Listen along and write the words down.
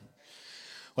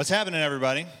What's happening,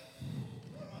 everybody?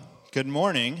 Good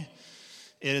morning.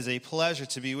 It is a pleasure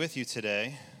to be with you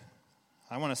today.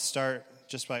 I want to start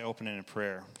just by opening in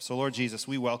prayer. So, Lord Jesus,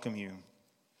 we welcome you.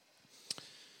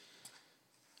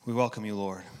 We welcome you,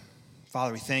 Lord.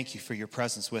 Father, we thank you for your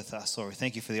presence with us, Lord. We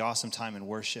thank you for the awesome time in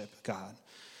worship, God.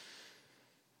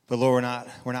 But, Lord,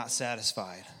 we're not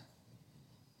satisfied.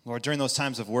 Lord, during those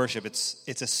times of worship, it's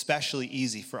especially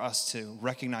easy for us to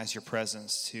recognize your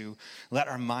presence, to let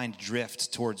our mind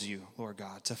drift towards you, Lord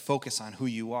God, to focus on who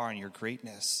you are and your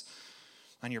greatness,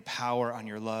 on your power, on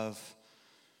your love.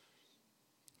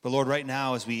 But Lord, right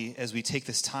now, as we take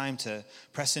this time to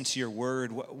press into your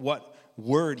word, what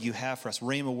word you have for us,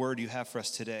 rhema word you have for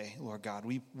us today, Lord God,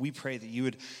 we pray that you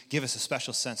would give us a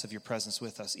special sense of your presence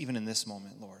with us, even in this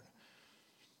moment, Lord,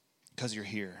 because you're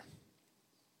here.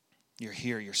 You're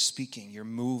here, you're speaking, you're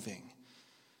moving.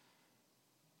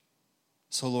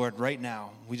 So, Lord, right now,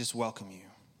 we just welcome you.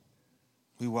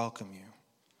 We welcome you.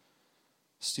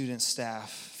 Students,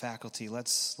 staff, faculty,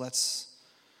 let's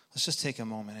just take a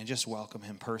moment and just welcome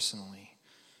him personally.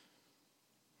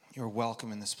 You're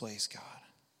welcome in this place, God.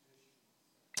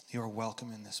 You are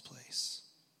welcome in this place.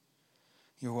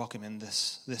 You're welcome in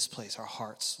this place, our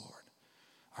hearts, Lord,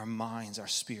 our minds, our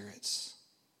spirits.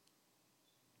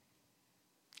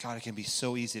 God, it can be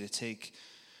so easy to take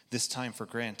this time for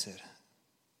granted.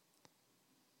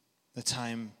 The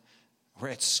time we're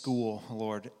at school,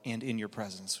 Lord, and in your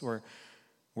presence. We're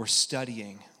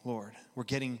studying, Lord. We're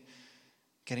getting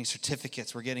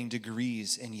certificates. We're getting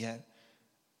degrees, and yet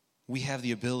we have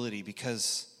the ability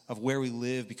because of where we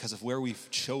live, because of where we've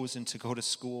chosen to go to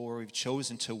school, where we've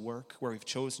chosen to work, where we've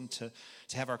chosen to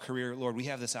have our career. Lord, we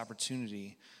have this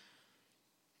opportunity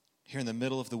here in the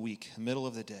middle of the week, the middle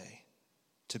of the day,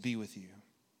 to be with you.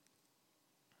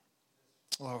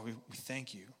 Lord, we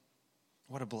thank you.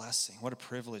 What a blessing, what a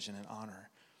privilege and an honor.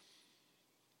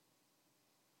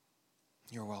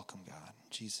 You're welcome, God. In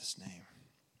Jesus' name.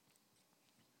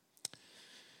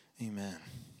 Amen.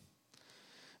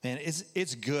 Man,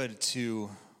 it's good to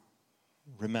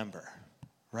remember,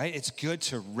 right? It's good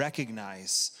to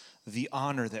recognize the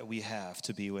honor that we have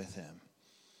to be with him.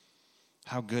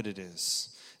 How good it is.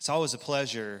 It's always a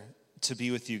pleasure to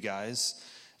be with you guys.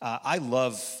 I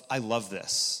love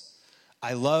this.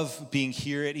 I love being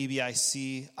here at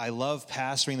EBIC. I love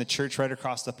pastoring the church right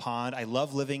across the pond. I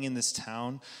love living in this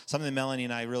town. Something that Melanie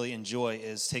and I really enjoy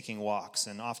is taking walks,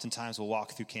 and oftentimes we'll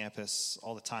walk through campus.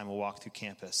 All the time we'll walk through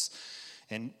campus.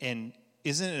 And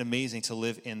isn't it amazing to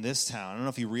live in this town? I don't know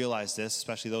if you realize this,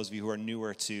 especially those of you who are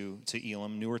newer to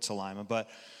Elam, newer to Lima, but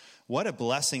what a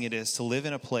blessing it is to live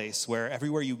in a place where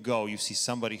everywhere you go, you see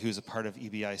somebody who's a part of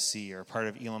EBIC or a part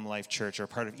of Elam Life Church or a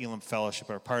part of Elam Fellowship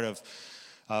or a part of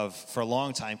for a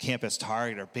long time, Campus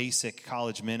Target or Basic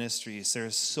College Ministries.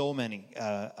 There's so many,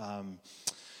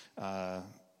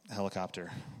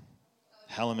 helicopter,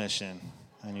 Helimission.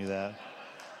 I knew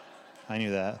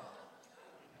that.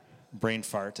 Brain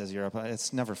fart as you're up.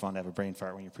 It's never fun to have a brain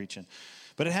fart when you're preaching.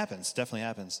 But it happens, definitely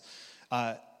happens.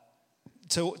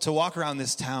 To walk around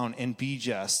this town and be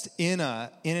just in an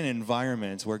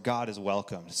environment where God is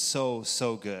welcomed. So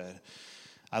good.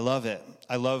 I love it.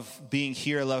 I love being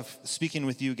here. I love speaking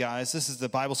with you guys. This is the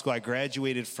Bible school I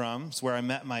graduated from. It's where I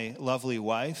met my lovely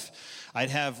wife.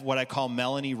 I'd have what I call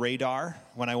Melanie radar.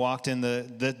 When I walked in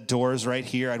the doors right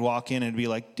here, I'd walk in and be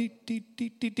like, dee, dee, dee,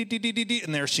 dee, dee, dee, dee, dee,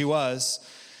 and there she was.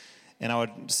 And I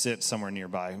would sit somewhere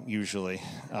nearby, usually,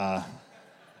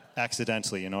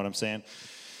 accidentally, you know what I'm saying?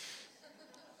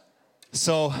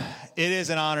 So it is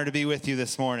an honor to be with you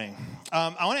this morning.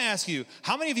 I want to ask you,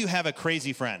 how many of you have a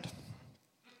crazy friend?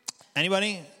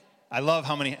 Anybody? I love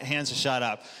how many hands are shot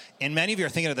up. And many of you are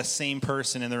thinking of the same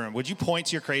person in the room. Would you point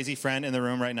to your crazy friend in the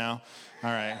room right now? All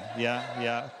right.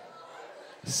 Yeah.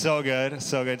 So good,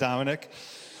 Dominic.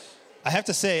 I have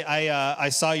to say, I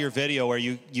saw your video where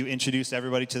you introduced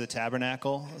everybody to the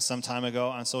tabernacle some time ago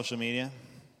on social media.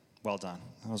 Well done.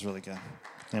 That was really good.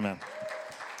 Amen.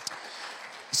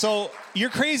 So your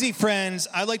crazy friends,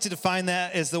 I'd like to define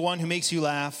that as the one who makes you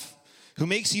laugh, who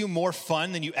makes you more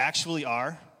fun than you actually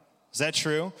are. Is that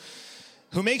true?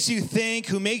 Who makes you think,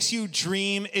 who makes you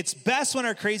dream. It's best when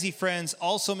our crazy friends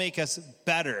also make us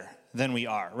better than we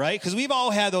are, right? Because we've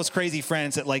all had those crazy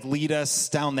friends that lead us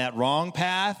down that wrong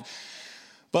path.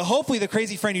 But hopefully the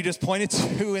crazy friend you just pointed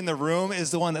to in the room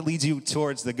is the one that leads you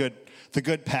towards the good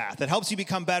path, that helps you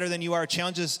become better than you are,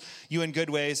 challenges you in good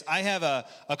ways. I have a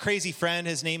crazy friend.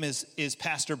 His name is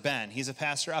Pastor Ben. He's a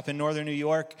pastor up in northern New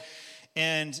York.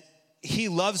 And he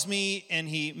loves me and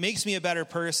he makes me a better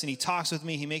person. He talks with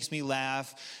me. He makes me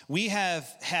laugh. We have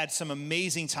had some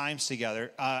amazing times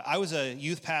together. I was a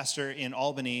youth pastor in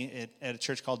Albany at a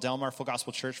church called Delmar Full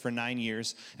Gospel Church for 9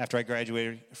 years after I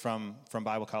graduated from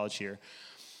Bible college here.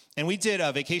 And we did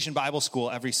a vacation Bible school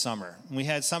every summer. We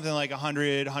had something like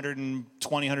 100,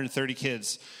 120, 130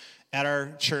 kids at our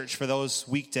church for those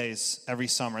weekdays every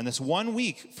summer. And this one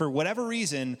week, for whatever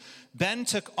reason, Ben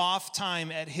took off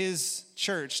time at his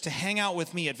church to hang out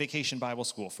with me at Vacation Bible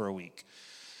School for a week.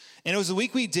 And it was a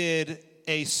week we did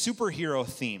a superhero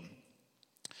theme.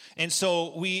 And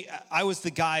so I was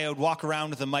the guy. I would walk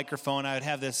around with a microphone. I would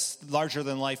have this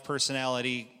larger-than-life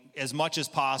personality as much as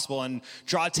possible and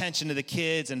draw attention to the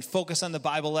kids and focus on the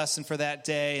Bible lesson for that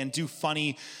day and do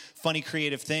funny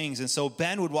creative things. And so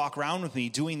Ben would walk around with me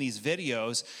doing these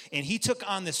videos, and he took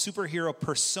on this superhero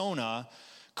persona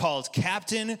called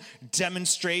Captain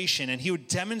Demonstration, and he would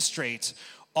demonstrate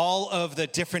all of the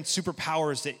different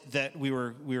superpowers that we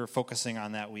were focusing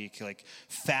on that week. Like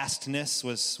fastness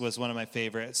was one of my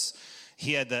favorites.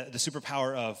 He had the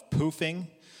superpower of poofing,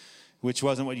 which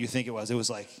wasn't what you think it was. It was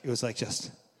like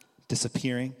just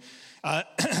disappearing.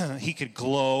 He could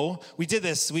glow. We did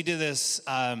this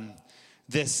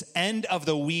end of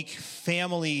the week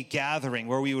family gathering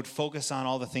where we would focus on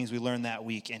all the things we learned that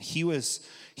week. And he was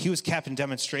Captain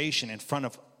Demonstration in front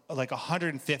of like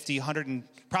 150,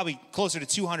 probably closer to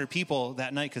 200 people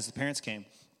that night because the parents came.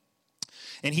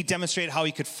 And he demonstrated how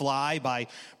he could fly by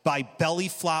belly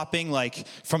flopping, like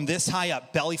from this high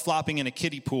up, belly flopping in a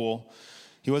kiddie pool.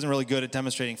 He wasn't really good at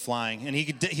demonstrating flying. And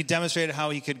he demonstrated how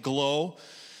he could glow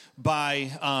by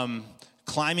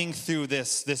climbing through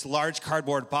this large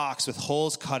cardboard box with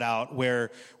holes cut out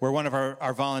where one of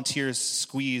our volunteers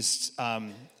squeezed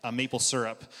a maple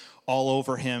syrup all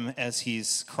over him as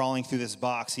he's crawling through this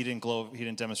box. He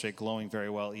didn't demonstrate glowing very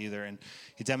well either. And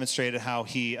he demonstrated how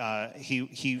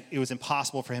it was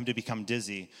impossible for him to become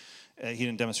dizzy. He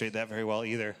didn't demonstrate that very well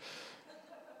either.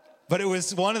 But it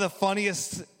was one of the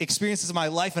funniest experiences of my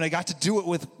life, and I got to do it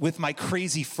with my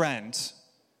crazy friend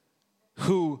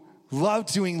who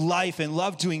loved doing life and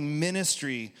loved doing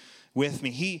ministry with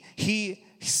me. He's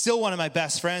still one of my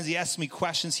best friends. He asks me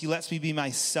questions. He lets me be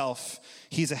myself.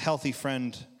 He's a healthy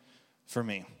friend for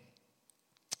me.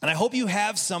 And I hope you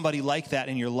have somebody like that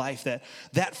in your life,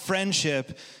 that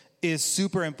friendship is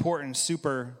super important,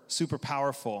 super, super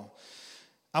powerful.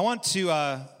 I want to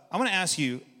ask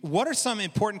you, what are some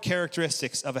important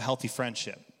characteristics of a healthy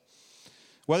friendship?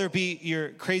 Whether it be your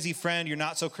crazy friend, your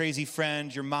not so crazy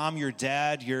friend, your mom, your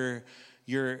dad, your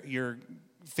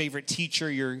favorite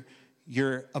teacher,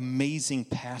 your amazing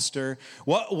pastor.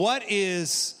 What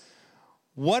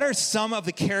are some of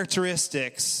the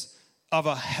characteristics of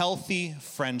a healthy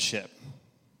friendship?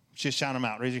 Just shout them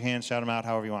out. Raise your hand, shout them out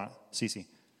however you want. Cece.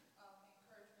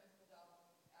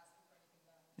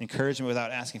 Encouragement without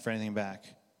asking for anything back.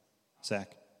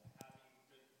 Zach.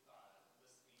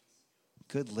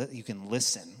 You can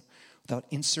listen without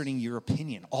inserting your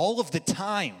opinion all of the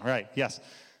time. Right, yes.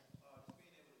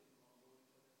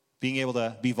 Being able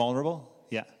to be vulnerable?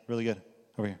 Yeah, really good.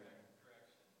 Over here.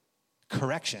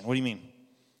 Correction. What do you mean?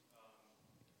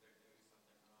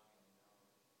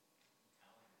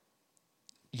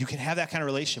 You can have that kind of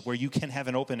relationship where you can have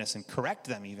an openness and correct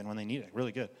them even when they need it.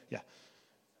 Really good. Yeah.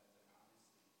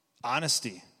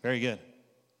 Honesty. Very good.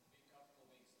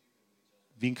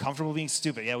 Being comfortable being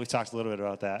stupid. Yeah, we talked a little bit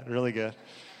about that. Really good.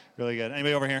 Really good.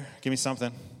 Anybody over here? Give me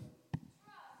something.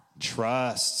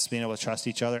 Trust. Being able to trust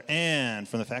each other. And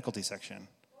from the faculty section,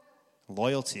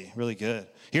 loyalty. Really good.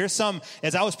 Here's some,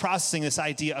 as I was processing this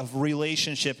idea of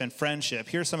relationship and friendship,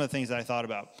 here's some of the things that I thought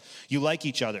about. You like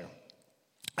each other.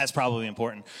 That's probably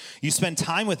important. You spend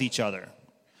time with each other.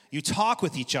 You talk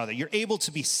with each other. You're able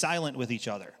to be silent with each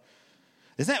other.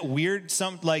 Isn't that weird?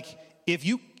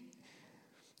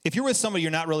 If you're with somebody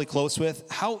you're not really close with,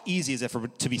 how easy is it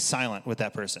to be silent with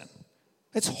that person?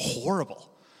 It's horrible.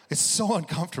 It's so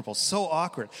uncomfortable, so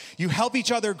awkward. You help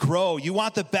each other grow. You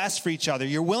want the best for each other.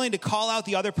 You're willing to call out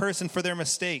the other person for their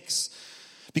mistakes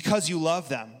because you love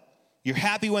them. You're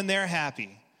happy when they're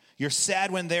happy. You're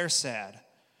sad when they're sad.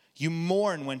 You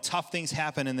mourn when tough things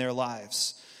happen in their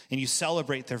lives, and you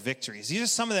celebrate their victories. These are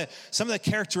some of the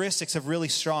characteristics of really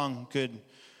strong, good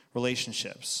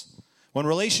relationships. When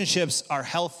relationships are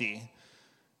healthy,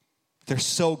 they're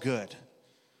so good.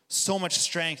 So much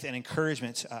strength and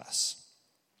encouragement to us.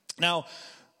 Now,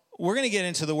 we're going to get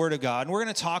into the Word of God, and we're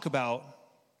going to talk about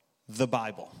the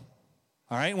Bible.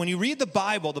 All right? When you read the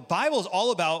Bible is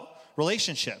all about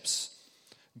relationships.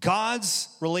 God's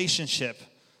relationship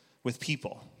with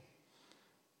people.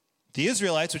 The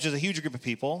Israelites, which is a huge group of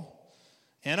people,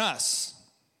 and us,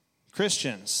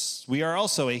 Christians. We are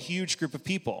also a huge group of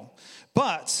people.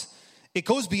 But it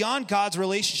goes beyond God's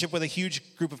relationship with a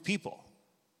huge group of people.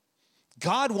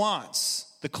 God wants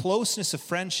the closeness of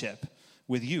friendship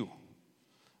with you,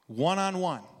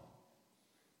 one-on-one,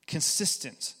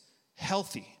 consistent,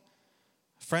 healthy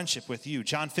friendship with you.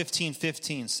 John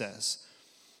 15:15 says,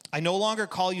 I no longer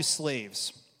call you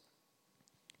slaves,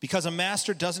 because a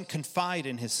master doesn't confide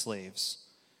in his slaves.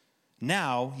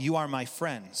 Now you are my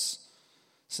friends,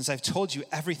 since I've told you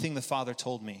everything the Father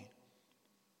told me.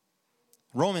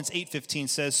 Romans 8:15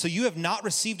 says, so you have not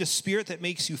received a spirit that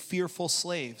makes you fearful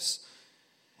slaves.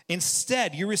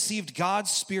 Instead, you received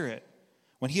God's Spirit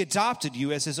when he adopted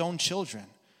you as his own children.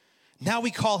 Now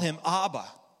we call him Abba,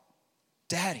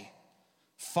 Daddy,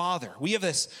 Father. We have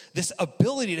this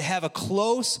ability to have a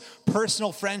close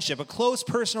personal friendship, a close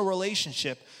personal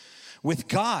relationship with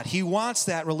God. He wants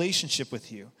that relationship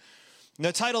with you. And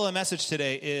the title of the message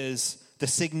today is The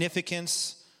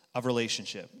Significance of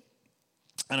Relationship.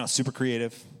 I know, super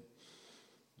creative.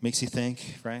 Makes you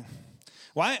think, right?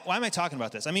 Why am I talking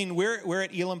about this? I mean, we're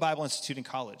at Elam Bible Institute in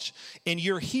college, and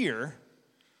you're here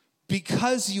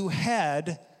because you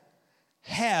have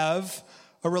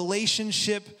a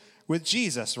relationship with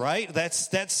Jesus, right?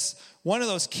 That's one of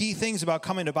those key things about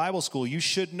coming to Bible school. You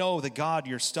should know the God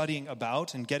you're studying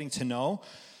about and getting to know.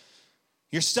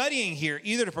 You're studying here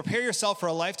either to prepare yourself for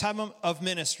a lifetime of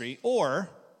ministry or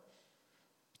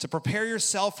to prepare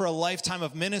yourself for a lifetime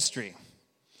of ministry.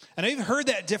 And you've heard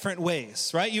that different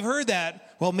ways, right? You've heard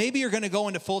that, well, maybe you're going to go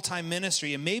into full-time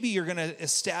ministry and maybe you're going to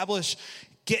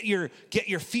get your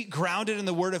feet grounded in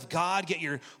the Word of God, get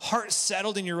your heart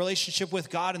settled in your relationship with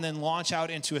God, and then launch out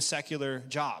into a secular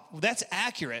job. Well, that's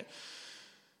accurate.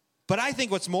 But I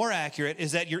think what's more accurate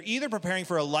is that you're either preparing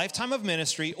for a lifetime of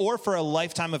ministry or for a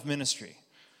lifetime of ministry.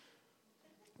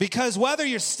 Because whether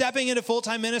you're stepping into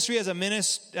full-time ministry as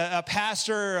a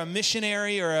pastor or a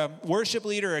missionary or a worship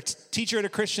leader or a teacher at a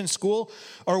Christian school,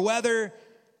 or whether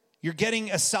you're getting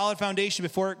a solid foundation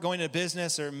before going to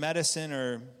business or medicine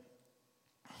or,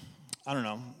 I don't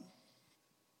know,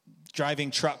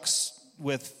 driving trucks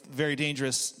with very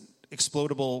dangerous,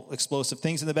 explosive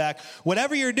things in the back,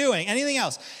 whatever you're doing, anything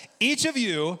else, each of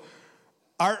you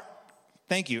are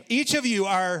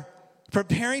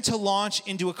preparing to launch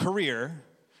into a career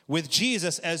with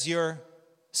Jesus as your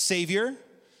Savior,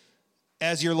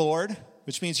 as your Lord,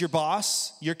 which means your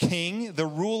boss, your king, the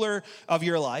ruler of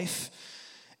your life.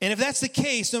 And if that's the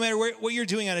case, no matter what you're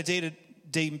doing on a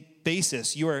day-to-day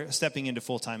basis, you are stepping into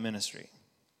full-time ministry.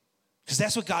 Because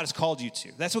that's what God has called you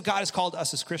to. That's what God has called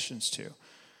us as Christians to.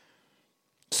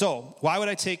 So, why would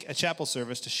I take a chapel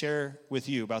service to share with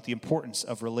you about the importance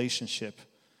of relationship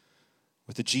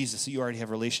with the Jesus that you already have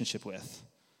a relationship with?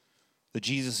 The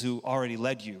Jesus who already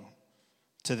led you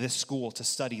to this school to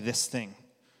study this thing.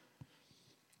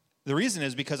 The reason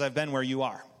is because I've been where you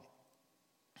are.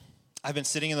 I've been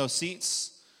sitting in those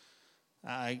seats.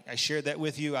 I shared that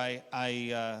with you. I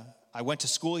went to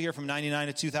school here from 99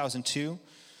 to 2002.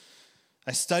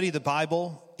 I studied the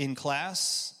Bible in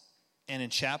class and in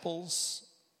chapels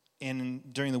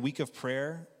and during the week of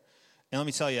prayer. And let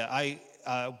me tell you,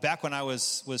 back when I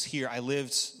was here, I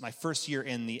lived my first year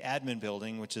in the admin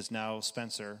building, which is now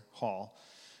Spencer Hall,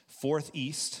 4th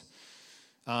East.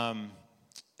 And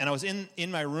I was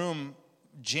in my room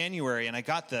January, and I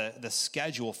got the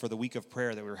schedule for the week of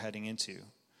prayer that we were heading into.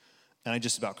 And I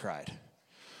just about cried.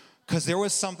 Because there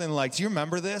was something like, do you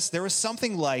remember this? There was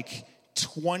something like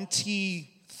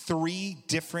 23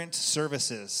 different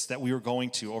services that we were going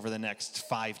to over the next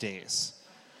 5 days.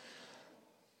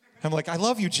 I'm like, I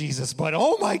love you, Jesus, but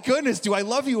oh my goodness, do I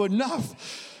love you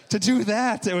enough to do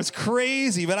that? It was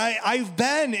crazy, but I've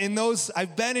been in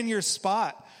your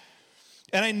spot.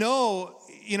 And I know,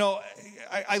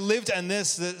 I lived in the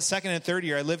second and third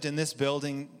year, I lived in this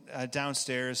building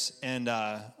downstairs, and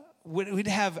we'd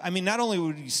have, not only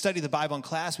would we study the Bible in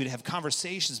class, we'd have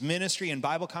conversations, ministry and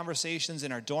Bible conversations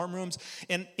in our dorm rooms,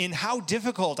 and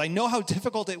I know how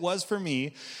difficult it was for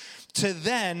me to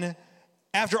then,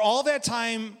 after all that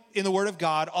time in the Word of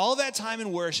God, all that time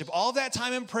in worship, all that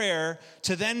time in prayer,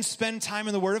 to then spend time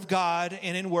in the Word of God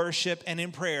and in worship and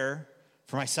in prayer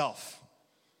for myself.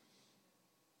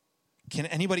 Can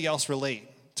anybody else relate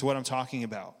to what I'm talking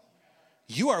about?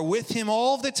 You are with Him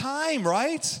all the time,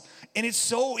 right? And it's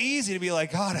so easy to be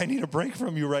like, God, I need a break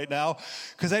from you right now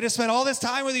because I just spent all this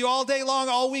time with you all day long,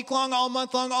 all week long, all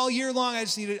month long, all year long. I'm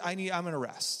going to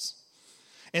rest.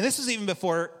 And this was even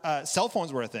before cell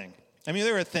phones were a thing.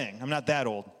 They were a thing. I'm not that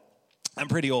old. I'm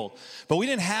pretty old. But we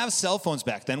didn't have cell phones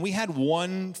back then. We had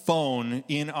one phone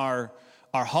in our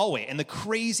hallway. And the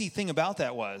crazy thing about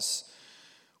that was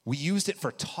we used it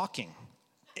for talking.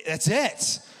 That's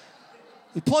it.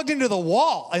 We plugged into the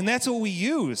wall, and that's what we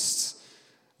used.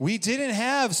 We didn't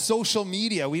have social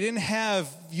media. We didn't have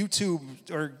YouTube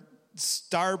or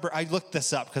Starburst. I looked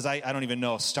this up because I don't even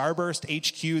know. Starburst,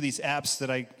 HQ, these apps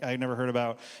that I never heard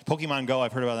about. Pokemon Go,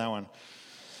 I've heard about that one.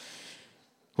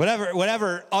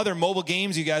 Whatever other mobile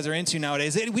games you guys are into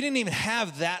nowadays, we didn't even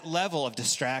have that level of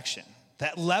distraction,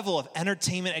 that level of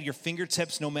entertainment at your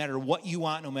fingertips. No matter what you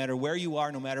want, no matter where you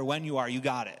are, no matter when you are, you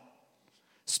got it.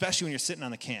 Especially when you're sitting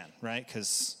on the can, right?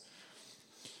 Because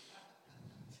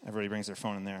everybody brings their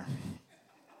phone in there.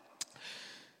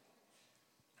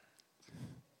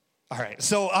 All right,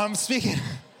 so I'm speaking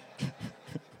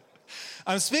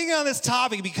on this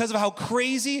topic because of how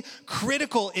crazy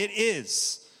critical it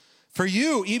is for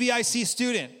you, EBIC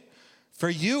student, for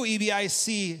you,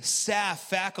 EBIC staff,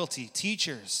 faculty,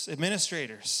 teachers,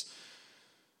 administrators.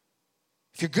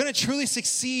 If you're going to truly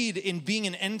succeed in being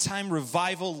an end-time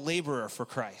revival laborer for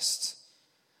Christ,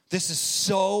 this is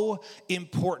so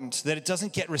important that it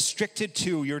doesn't get restricted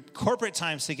to your corporate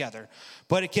times together,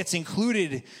 but it gets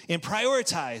included and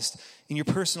prioritized in your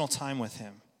personal time with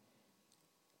him.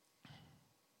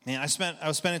 Man, I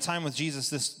was spending time with Jesus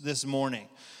this morning.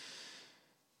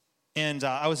 And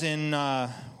I was in,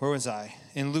 where was I?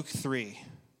 In Luke 3.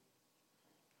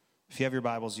 If you have your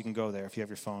Bibles, you can go there. If you have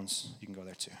your phones, you can go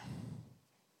there too.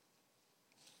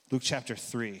 Luke chapter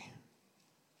 3.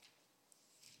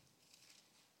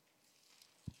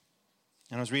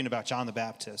 And I was reading about John the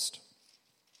Baptist.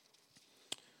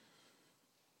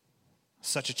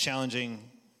 Such a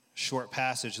challenging, short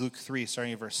passage. Luke 3,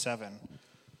 starting at verse 7.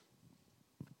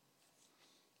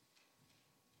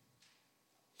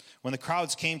 When the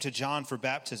crowds came to John for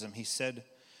baptism, he said,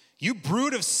 "You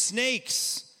brood of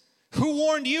snakes, who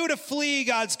warned you to flee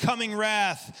God's coming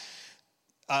wrath?"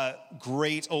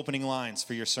 Great opening lines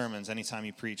for your sermons anytime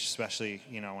you preach, especially,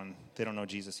 when they don't know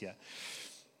Jesus yet.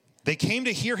 They came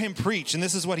to hear him preach, and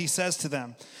this is what he says to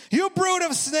them. "You brood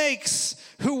of snakes,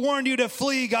 who warned you to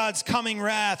flee God's coming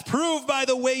wrath? Prove by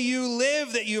the way you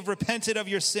live that you have repented of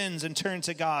your sins and turned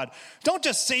to God. Don't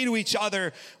just say to each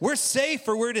other, 'We're safe,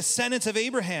 for we're descendants of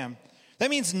Abraham.'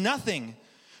 That means nothing.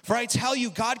 For I tell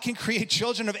you, God can create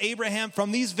children of Abraham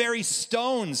from these very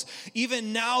stones.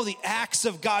 Even now, the axe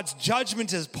of God's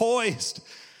judgment is poised,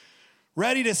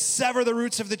 ready to sever the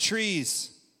roots of the trees.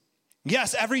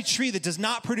 Yes, every tree that does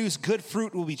not produce good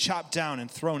fruit will be chopped down and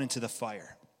thrown into the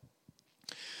fire."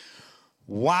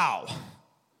 Wow.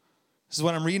 This is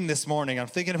what I'm reading this morning. I'm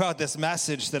thinking about this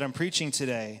message that I'm preaching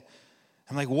today.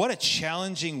 I'm like, what a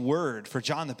challenging word for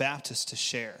John the Baptist to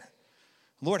share.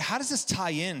 Lord, how does this tie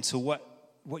in to what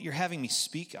you're having me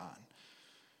speak on?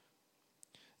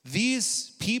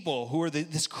 These people who are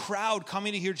this crowd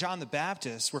coming to hear John the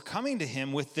Baptist were coming to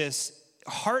him with this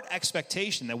heart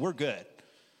expectation that we're good.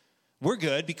 We're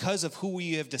good because of who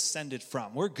we have descended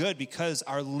from. We're good because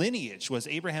our lineage was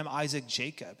Abraham, Isaac,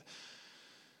 Jacob.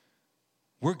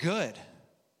 We're good.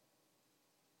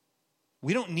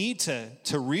 We don't need to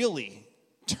really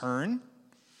turn.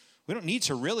 We don't need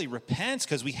to really repent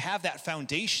because we have that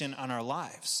foundation on our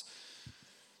lives.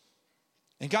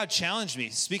 And God challenged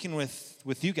me, speaking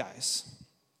with you guys.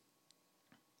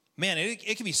 Man,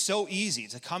 it can be so easy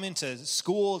to come into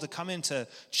school, to come into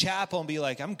chapel and be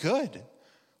like, I'm good.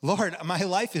 Lord, my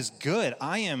life is good.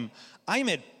 I am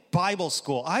at Bible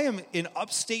school. I am in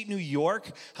upstate New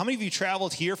York. How many of you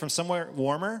traveled here from somewhere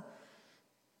warmer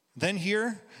than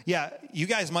here? Yeah, you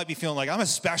guys might be feeling like, I'm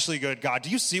especially good, God.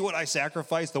 Do you see what I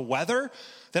sacrificed? The weather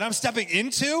that I'm stepping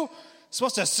into? It's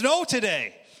supposed to snow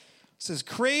today. This is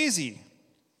crazy.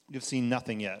 You've seen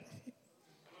nothing yet.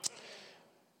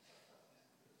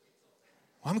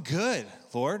 Well, I'm good,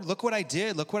 Lord. Look what I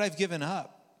did. Look what I've given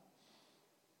up.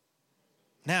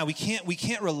 Now, we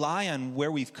can't rely on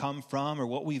where we've come from or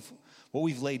what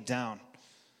we've laid down.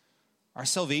 Our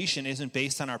salvation isn't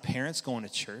based on our parents going to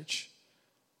church.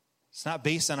 It's not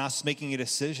based on us making a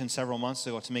decision several months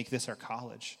ago to make this our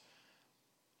college.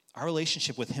 Our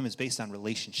relationship with him is based on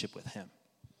relationship with him.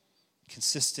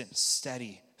 Consistent,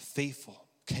 steady, faithful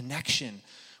connection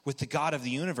with the God of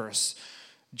the universe.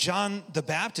 John the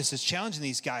Baptist is challenging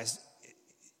these guys.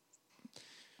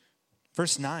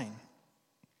 Verse 9.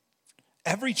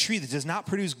 Every tree that does not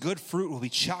produce good fruit will be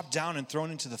chopped down and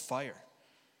thrown into the fire.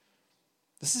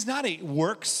 This is not a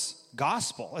works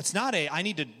gospel. It's not I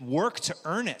need to work to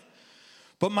earn it.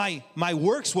 But my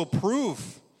works will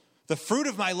prove, the fruit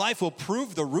of my life will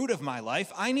prove the root of my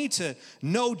life. I need to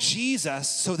know Jesus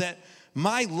so that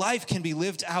my life can be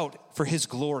lived out for his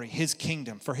glory, his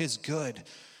kingdom, for his good.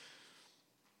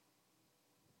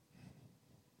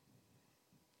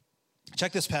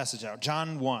 Check this passage out,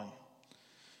 John 1.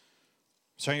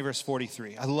 starting at verse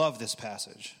 43. I love this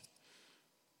passage.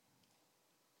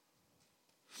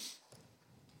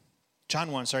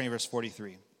 John 1, starting at verse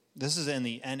 43. This is in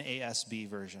the NASB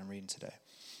version I'm reading today.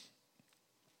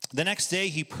 The next day,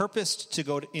 he purposed to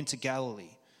go into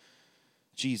Galilee,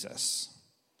 Jesus.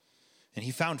 And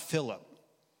he found Philip.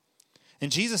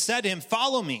 And Jesus said to him,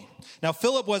 "Follow me." Now,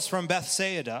 Philip was from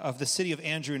Bethsaida of the city of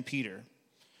Andrew and Peter.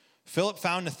 Philip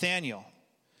found Nathanael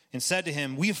and said to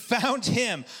him, "We found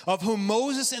him of whom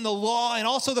Moses and the law and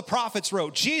also the prophets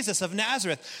wrote, Jesus of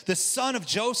Nazareth, the son of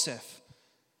Joseph."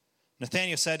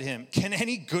 Nathanael said to him, "Can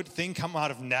any good thing come out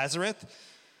of Nazareth?"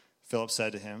 Philip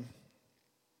said to him,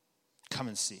 "Come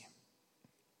and see."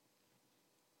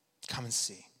 Come and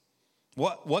see.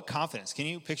 What confidence. Can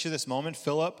you picture this moment?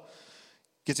 Philip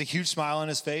gets a huge smile on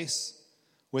his face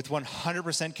with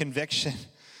 100% conviction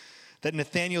that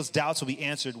Nathanael's doubts will be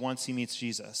answered once he meets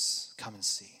Jesus. Come and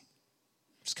see.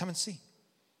 Just come and see.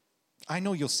 I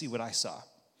know you'll see what I saw.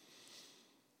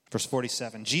 Verse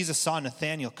 47, Jesus saw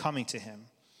Nathanael coming to him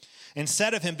and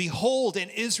said of him, "Behold, an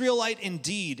Israelite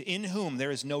indeed, in whom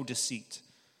there is no deceit."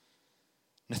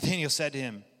 Nathanael said to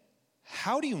him,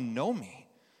 "How do you know me?"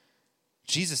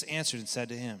 Jesus answered and said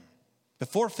to him,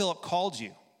 "Before Philip called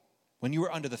you, when you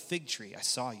were under the fig tree, I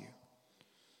saw you."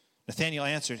 Nathanael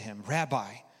answered him,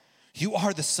 "Rabbi, you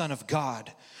are the Son of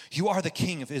God. You are the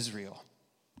King of Israel."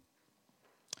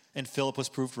 And Philip was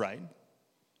proved right.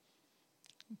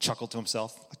 Chuckled to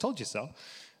himself, "I told you so.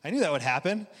 I knew that would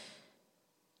happen."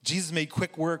 Jesus made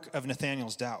quick work of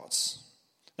Nathanael's doubts.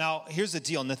 Now, here's the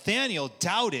deal. Nathanael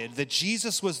doubted that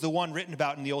Jesus was the one written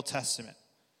about in the Old Testament.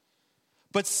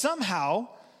 But somehow,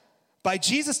 by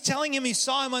Jesus telling him he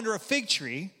saw him under a fig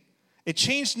tree, it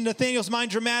changed Nathanael's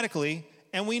mind dramatically,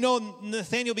 and we know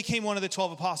Nathanael became one of the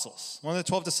 12 apostles, one of the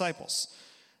 12 disciples.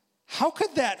 How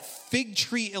could that fig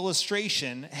tree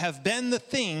illustration have been the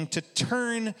thing to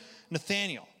turn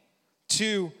Nathanael,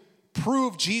 to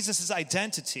prove Jesus'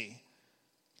 identity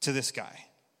to this guy?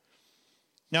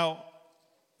 Now,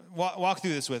 walk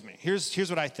through this with me. Here's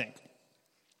what I think.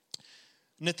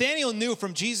 Nathanael knew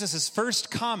from Jesus'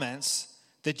 first comments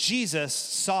that Jesus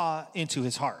saw into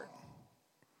his heart.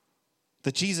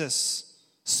 That Jesus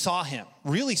saw him,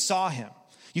 really saw him.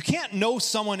 You can't know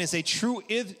someone is a true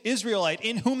Israelite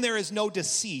in whom there is no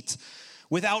deceit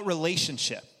without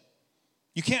relationship.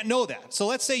 You can't know that. So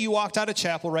let's say you walked out of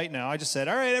chapel right now. I just said,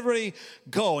 "All right, everybody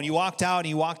go." And you walked out and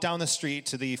you walked down the street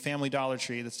to the Family Dollar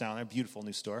Tree that's down there. Beautiful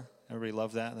new store. Everybody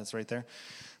loved that. That's right there.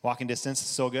 Walking distance,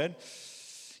 so good.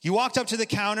 You walked up to the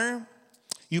counter.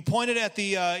 You pointed at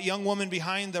the young woman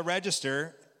behind the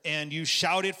register and you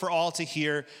shouted for all to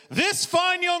hear, "This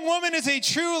fine young woman is a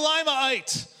true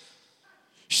Limaite.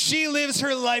 She lives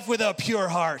her life with a pure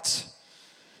heart."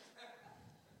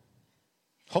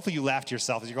 Hopefully you laughed to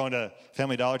yourself as you're going to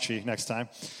Family Dollar Tree next time.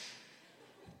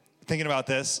 Thinking about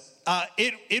this.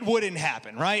 It wouldn't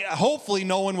happen, right? Hopefully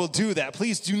no one will do that.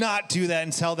 Please do not do that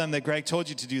and tell them that Greg told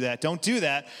you to do that. Don't do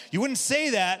that. You wouldn't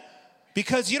say that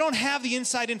because you don't have the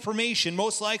inside information,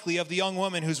 most likely, of the young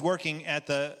woman who's working at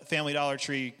the Family Dollar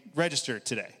Tree register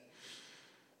today.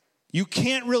 You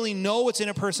can't really know what's in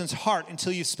a person's heart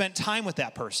until you've spent time with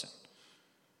that person.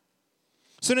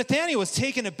 So Nathanael was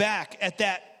taken aback at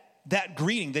that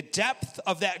greeting, the depth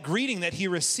of that greeting that he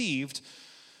received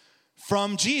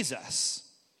from Jesus.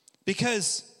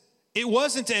 Because it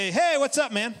wasn't a, "Hey, what's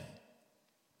up, man?"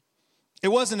 It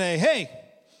wasn't a, hey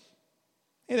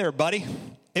there, buddy."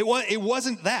 It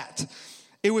wasn't that.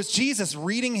 It was Jesus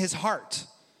reading his heart.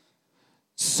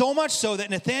 So much so that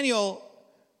Nathanael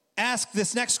asked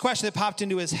this next question that popped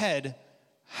into his head,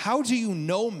 "How do you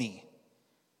know me?"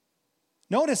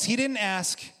 Notice he didn't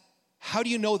ask, "How do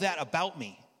you know that about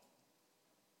me?"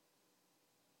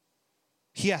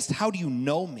 He asked, "How do you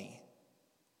know me?"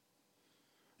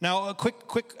 Now, a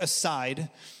quick aside,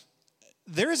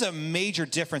 there is a major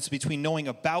difference between knowing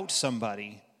about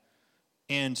somebody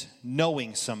and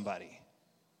knowing somebody,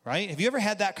 right? Have you ever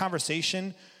had that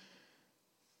conversation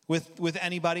with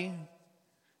anybody?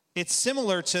 It's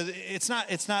similar to, it's not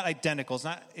identical, it's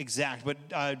not exact,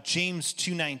 but James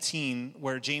 2:19,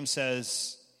 where James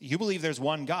says, "You believe there's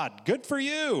one God. Good for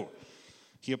you."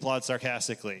 He applauds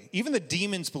sarcastically. Even the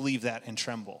demons believe that and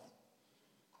tremble.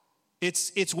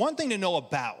 It's one thing to know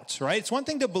about, right? It's one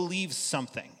thing to believe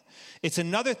something. It's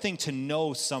another thing to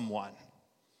know someone.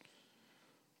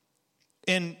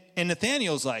 And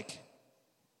Nathanael's like,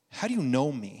 "How do you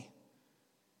know me?"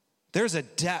 There's a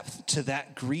depth to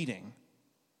that greeting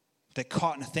that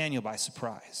caught Nathanael by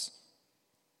surprise.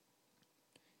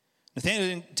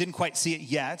 Nathanael didn't quite see it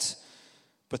yet,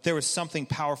 but there was something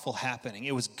powerful happening.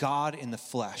 It was God in the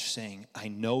flesh saying, "I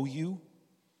know you,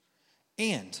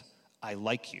 and I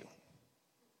like you.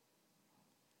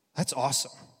 That's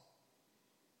awesome.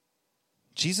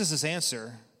 Jesus'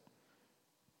 answer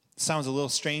sounds a little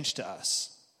strange to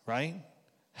us, right?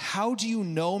 How do you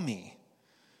know me?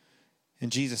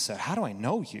 And Jesus said, how do I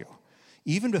know you?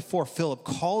 Even before Philip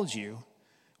called you,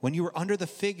 when you were under the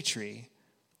fig tree,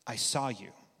 I saw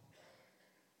you.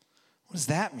 What does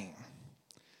that mean?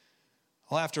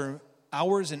 Well, after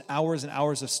hours and hours and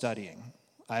hours of studying,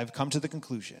 I have come to the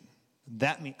conclusion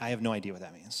I have no idea what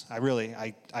that means.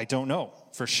 I don't know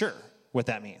for sure what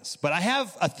that means. But I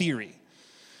have a theory.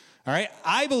 All right?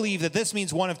 I believe that this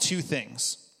means one of two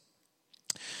things.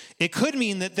 It could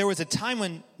mean that there was a time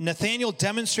when Nathanael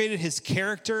demonstrated his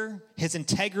character, his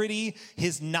integrity,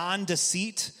 his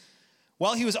non-deceit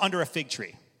while he was under a fig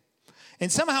tree.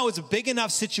 And somehow it was a big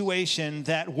enough situation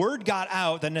that word got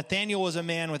out that Nathanael was a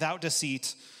man without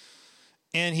deceit,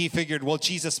 and he figured, well,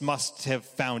 Jesus must have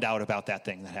found out about that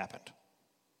thing that happened.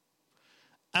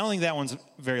 I don't think that one's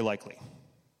very likely,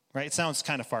 right? It sounds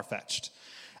kind of far-fetched.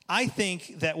 I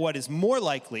think that what is more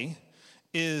likely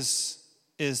is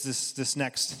this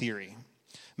next theory.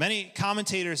 Many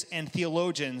commentators and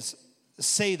theologians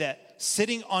say that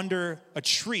sitting under a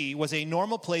tree was a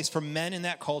normal place for men in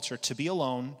that culture to be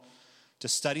alone, to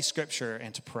study scripture,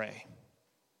 and to pray.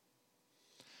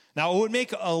 Now, it would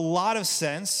make a lot of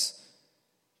sense,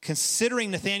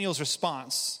 considering Nathanael's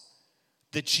response,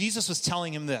 that Jesus was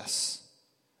telling him this: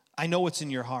 I know what's in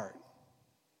your heart.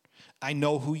 I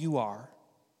know who you are,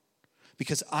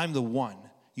 because I'm the one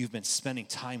you've been spending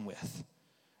time with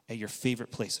at your favorite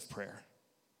place of prayer.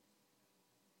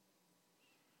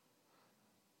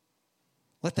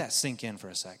 Let that sink in for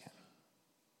a second.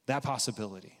 That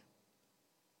possibility.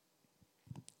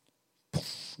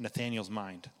 Nathanael's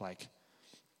mind, like,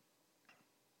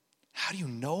 how do you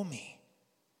know me?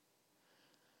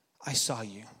 I saw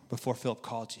you before Philip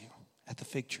called you at the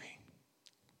fig tree.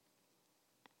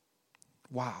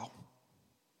 Wow.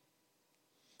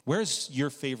 Where's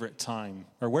your favorite time,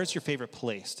 or where's your favorite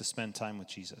place to spend time with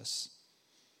Jesus?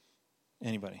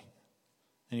 Anybody?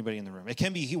 Anybody in the room? It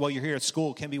can be while you're here at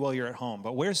school, it can be while you're at home,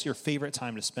 but where's your favorite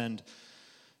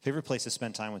place to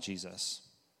spend time with Jesus?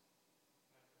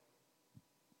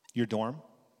 Your dorm?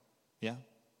 Yeah?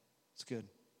 It's good.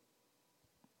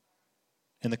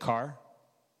 In the car?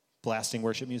 Blasting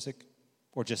worship music?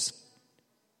 Or just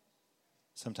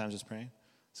sometimes just praying?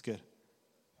 It's good.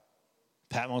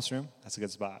 Patmos room? That's a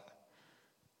good spot.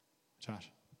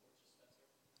 Josh?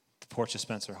 The porch of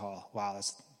Spencer Hall. Wow,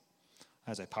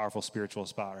 that's a powerful spiritual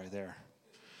spot right there.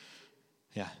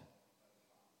 Yeah.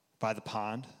 By the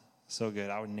pond. So good.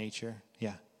 Out in nature.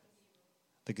 Yeah.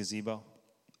 The gazebo.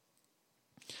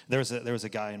 There was a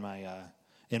guy in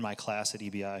my class at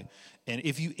EBI, and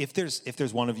if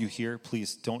there's one of you here,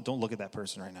 please don't look at that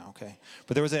person right now, okay?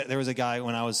 But there was a guy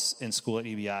when I was in school at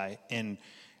EBI, and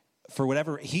for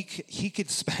whatever he could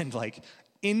spend like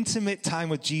intimate time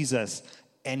with Jesus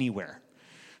anywhere.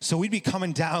 So we'd be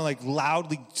coming down like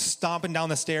loudly stomping down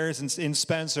the stairs in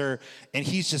Spencer, and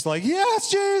he's just like,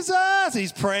 yes, Jesus! And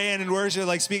he's praying and worshiping,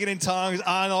 like speaking in tongues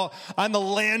on the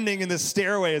landing in the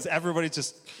stairway as everybody's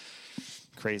just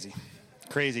crazy.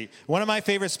 One of my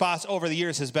favorite spots over the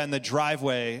years has been the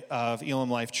driveway of Elam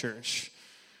Life Church.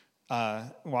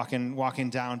 Walking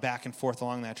down back and forth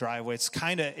along that driveway. It's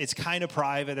kind of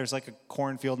private. There's like a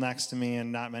cornfield next to me,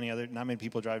 and not many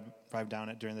people drive down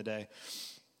it during the day.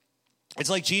 It's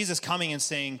like Jesus coming and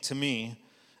saying to me,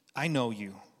 I know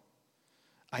you.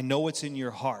 I know what's in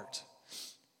your heart,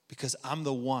 because I'm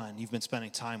the one you've been spending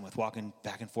time with, walking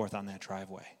back and forth on that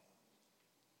driveway.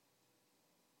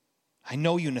 I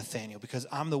know you, Nathanael, because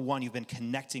I'm the one you've been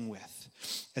connecting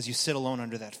with as you sit alone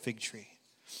under that fig tree.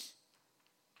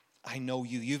 I know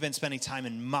you. You've been spending time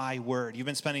in my word. You've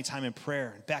been spending time in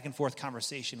prayer and back and forth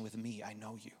conversation with me. I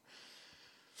know you.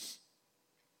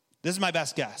 This is my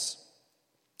best guess,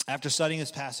 after studying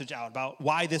this passage out, about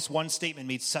why this one statement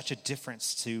made such a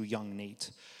difference to young Nate.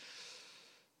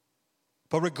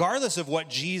 But regardless of what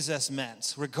Jesus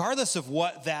meant, regardless of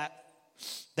what that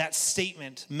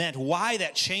statement meant, why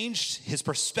that changed his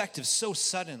perspective so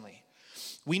suddenly,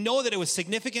 we know that it was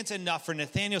significant enough for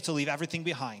Nathanael to leave everything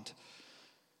behind,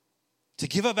 to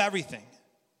give up everything,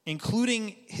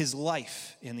 including his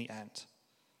life in the end,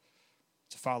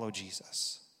 to follow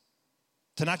Jesus.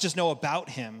 To not just know about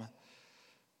him,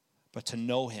 but to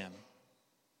know him.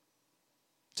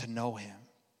 To know him.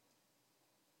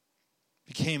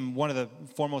 Became one of the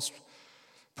foremost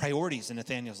priorities in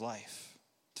Nathanael's life,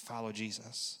 to follow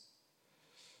Jesus.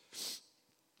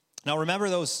 Now remember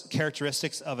those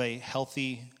characteristics of a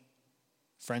healthy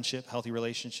friendship, healthy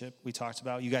relationship we talked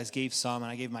about? You guys gave some,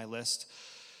 and I gave my list.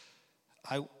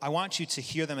 I want you to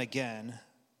hear them again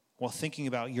while thinking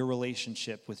about your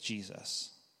relationship with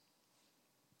Jesus.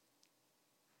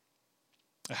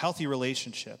 A healthy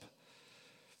relationship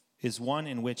is one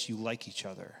in which you like each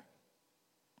other.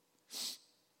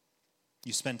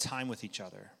 You spend time with each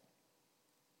other.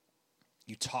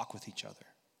 You talk with each other.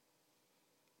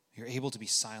 You're able to be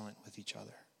silent with each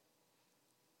other.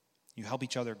 You help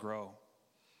each other grow.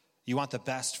 You want the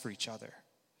best for each other.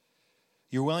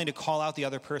 You're willing to call out the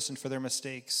other person for their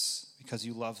mistakes because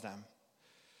you love them.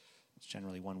 It's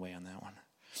generally one way on that one.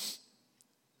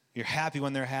 You're happy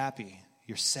when they're happy.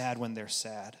 You're sad when they're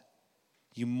sad.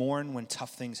 You mourn when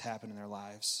tough things happen in their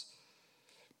lives.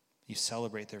 You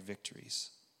celebrate their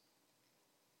victories.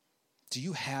 Do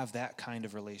you have that kind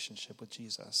of relationship with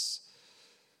Jesus?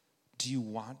 Do you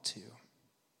want to?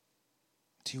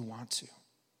 Do you want to?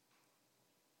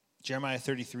 Jeremiah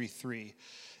 33:3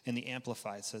 in the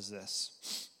Amplified says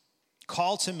this: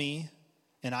 "Call to me,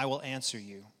 and I will answer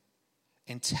you,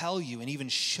 and tell you and even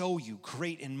show you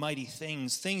great and mighty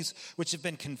things, things which have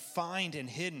been confined and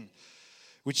hidden,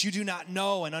 which you do not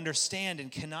know and understand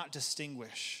and cannot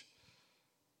distinguish."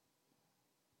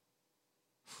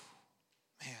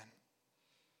 Man,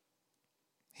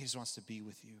 he just wants to be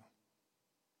with you.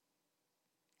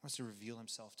 He wants to reveal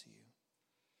himself to you.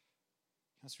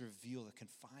 He wants to reveal the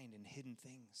confined and hidden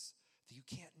things that you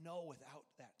can't know without